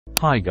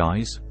Hi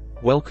guys,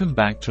 welcome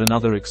back to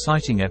another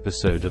exciting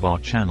episode of our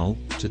channel.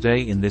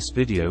 Today in this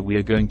video we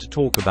are going to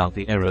talk about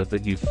the error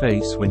that you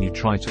face when you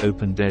try to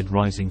open Dead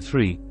Rising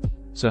 3.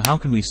 So how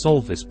can we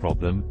solve this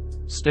problem?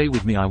 Stay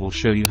with me, I will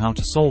show you how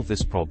to solve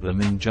this problem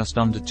in just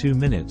under 2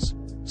 minutes.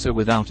 So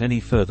without any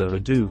further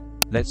ado,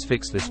 let's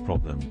fix this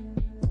problem.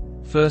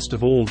 First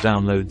of all,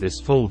 download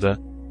this folder.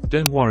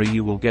 Don't worry,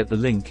 you will get the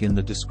link in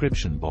the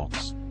description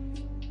box.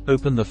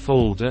 Open the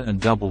folder and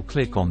double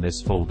click on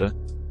this folder.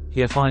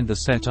 Here find the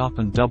setup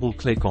and double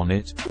click on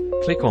it.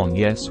 Click on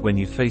yes. When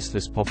you face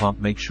this pop-up,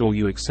 make sure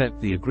you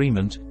accept the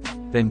agreement,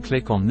 then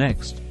click on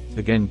next,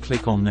 again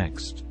click on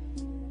next.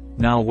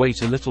 Now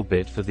wait a little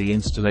bit for the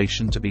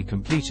installation to be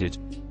completed.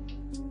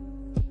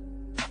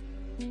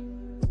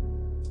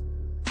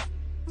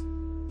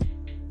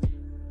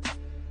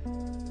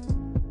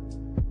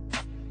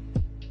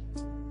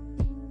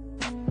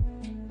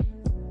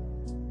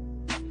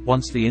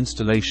 Once the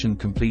installation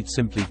completes,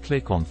 simply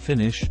click on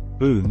finish.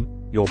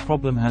 Boom, your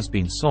problem has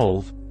been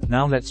solved.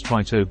 Now let's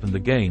try to open the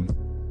game.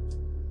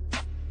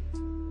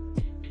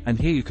 And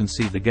here you can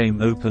see the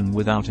game open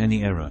without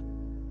any error.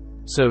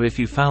 So if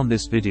you found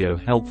this video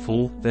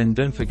helpful, then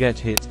don't forget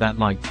hit that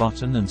like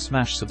button and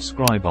smash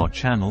subscribe our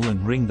channel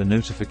and ring the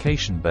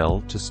notification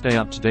bell to stay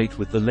up to date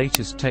with the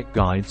latest tech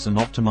guides and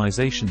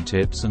optimization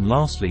tips, and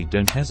lastly,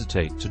 don't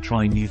hesitate to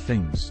try new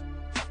things.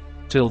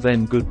 Till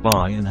then,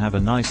 goodbye and have a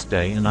nice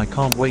day, and I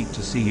can't wait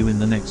to see you in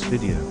the next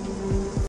video.